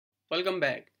Welcome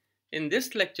back. In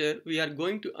this lecture, we are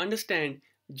going to understand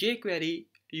jQuery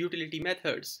utility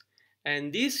methods.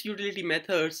 And these utility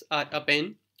methods are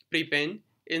append, prepend,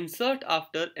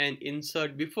 insertAfter, and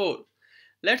insertBefore.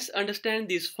 Let's understand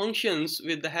these functions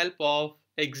with the help of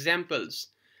examples.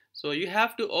 So you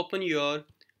have to open your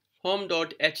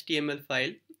home.html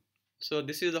file. So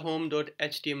this is the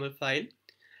home.html file.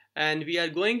 And we are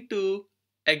going to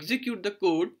execute the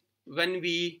code when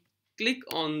we click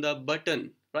on the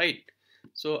button, right?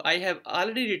 So I have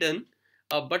already written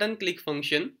a button click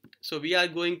function. So we are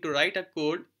going to write a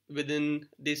code within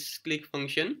this click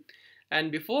function,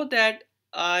 and before that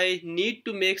I need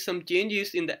to make some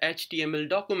changes in the HTML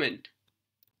document.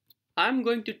 I'm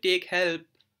going to take help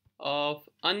of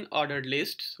unordered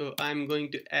list. So I'm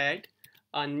going to add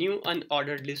a new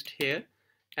unordered list here,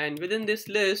 and within this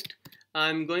list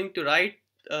I'm going to write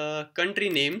country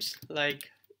names, like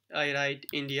I write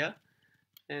India,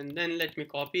 and then let me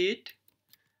copy it,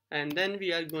 and then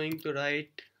we are going to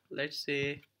write, let's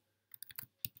say,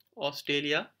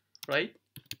 Australia, right?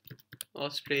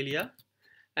 Australia.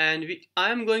 And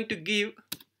I am going to give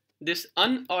this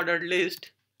unordered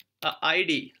list a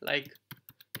ID like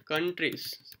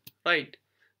countries, right?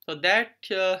 So that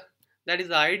is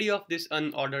the ID of this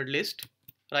unordered list,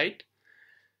 right?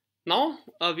 Now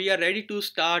we are ready to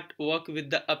start work with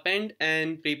the append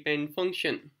and prepend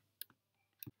function.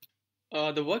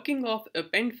 The working of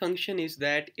append function is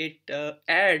that it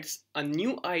adds a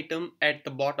new item at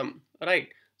the bottom, right?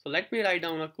 So let me write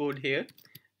down a code here,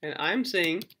 and I'm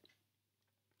saying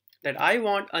that I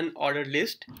want an ordered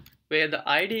list where the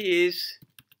ID is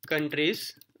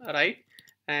countries, right?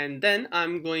 And then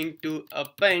I'm going to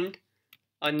append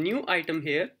a new item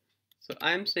here. So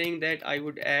I'm saying that I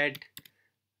would add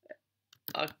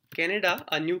Canada,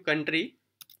 a new country.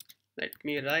 Let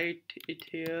me write it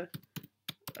here,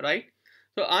 right?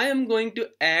 So I am going to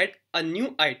add a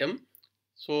new item.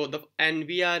 And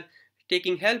we are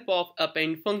taking help of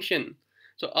append function.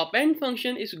 So append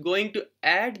function is going to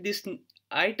add this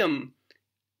item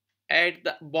at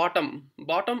the bottom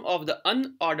of the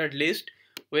unordered list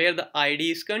where the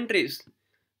ID is countries.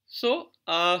 So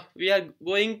we are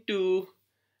going to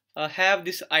have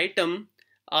this item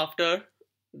after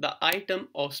the item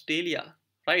Australia,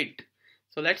 right?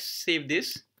 So let's save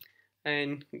this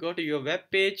and go to your web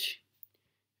page,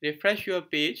 refresh your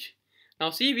page. Now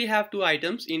see, we have two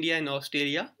items, India and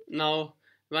Australia. Now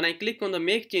when I click on the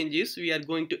make changes, we are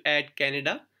going to add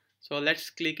Canada. So let's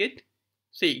click it.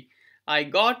 See, I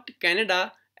got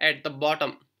Canada at the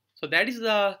bottom. So that is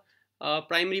the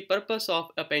primary purpose of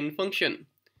append function.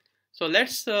 So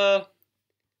let's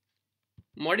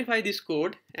modify this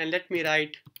code and let me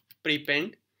write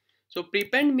prepend. So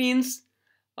prepend means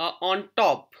on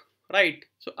top, right?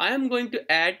 So I am going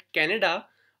to add Canada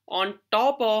on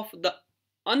top of the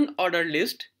unordered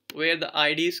list where the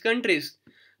ID is countries.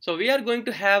 So we are going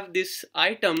to have this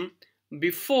item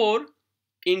before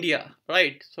India,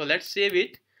 right? So let's save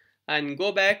it and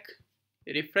go back,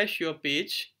 refresh your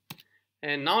page,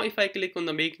 and now if I click on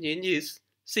the make changes,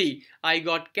 see, I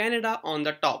got Canada on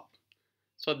the top.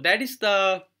 So that is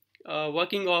the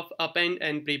working of append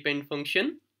and prepend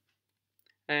function.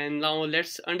 And now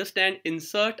let's understand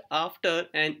insertAfter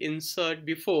and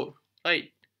insertBefore,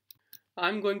 right?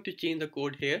 I'm going to change the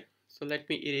code here. So let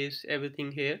me erase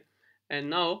everything here. And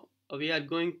now we are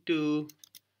going to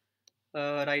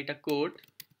write a code.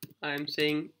 I'm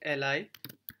saying li,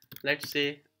 let's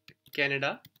say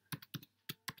Canada,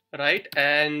 right?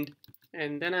 And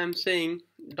then I'm saying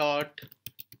dot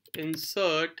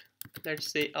insert,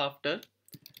 let's say after,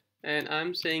 and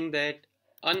I'm saying that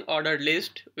unordered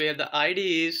list where the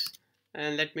ID is,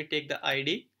 and let me take the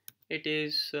ID, it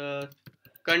is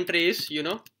countries, you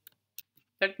know.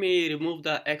 Let me remove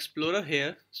the explorer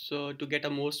here so to get a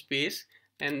more space,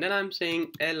 and then I'm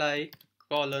saying li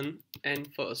colon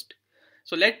and first.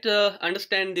 So let's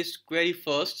understand this query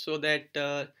first so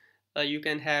that you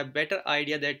can have better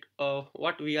idea that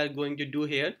what we are going to do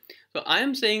here. So I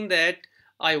am saying that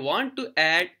I want to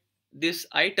add this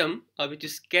item which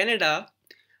is Canada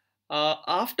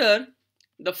after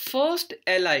the first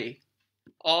li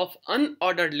of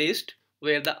unordered list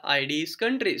where the ID is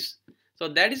countries. So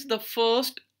that is the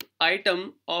first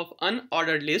item of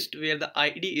unordered list where the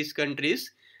ID is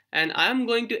countries, and I am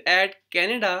going to add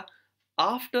Canada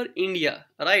after India,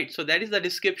 right? So that is the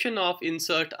description of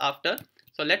insertAfter.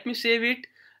 So let me save it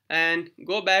and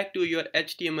go back to your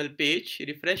HTML page,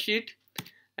 refresh it,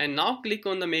 and now click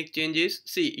on the make changes.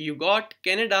 See, you got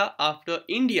Canada after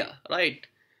India, right?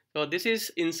 So this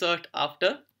is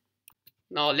insertAfter.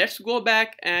 Now let's go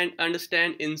back and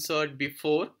understand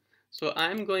insertBefore. So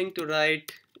I'm going to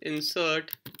write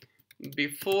insert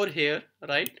before here,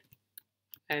 right?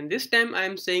 And this time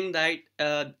I'm saying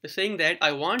that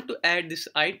I want to add this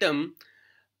item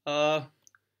uh,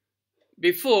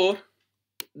 before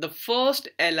the first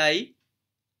li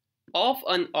of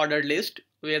an ordered list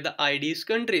where the id is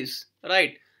countries,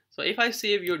 right? So if I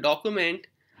save your document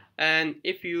and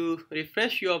if you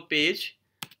refresh your page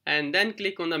and then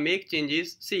click on the make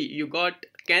changes, see, you got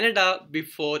Canada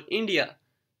before India.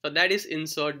 So that is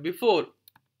insert before.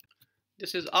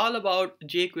 This is all about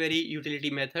jQuery utility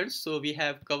methods. So we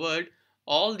have covered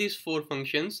all these four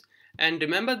functions, and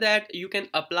remember that you can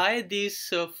apply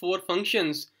these four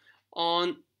functions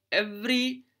on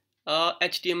every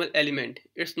HTML element.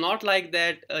 It's not like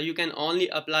that you can only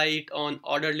apply it on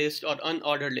ordered list or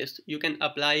unordered list. You can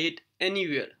apply it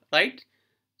anywhere, right?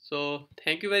 So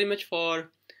thank you very much for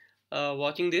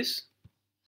watching this.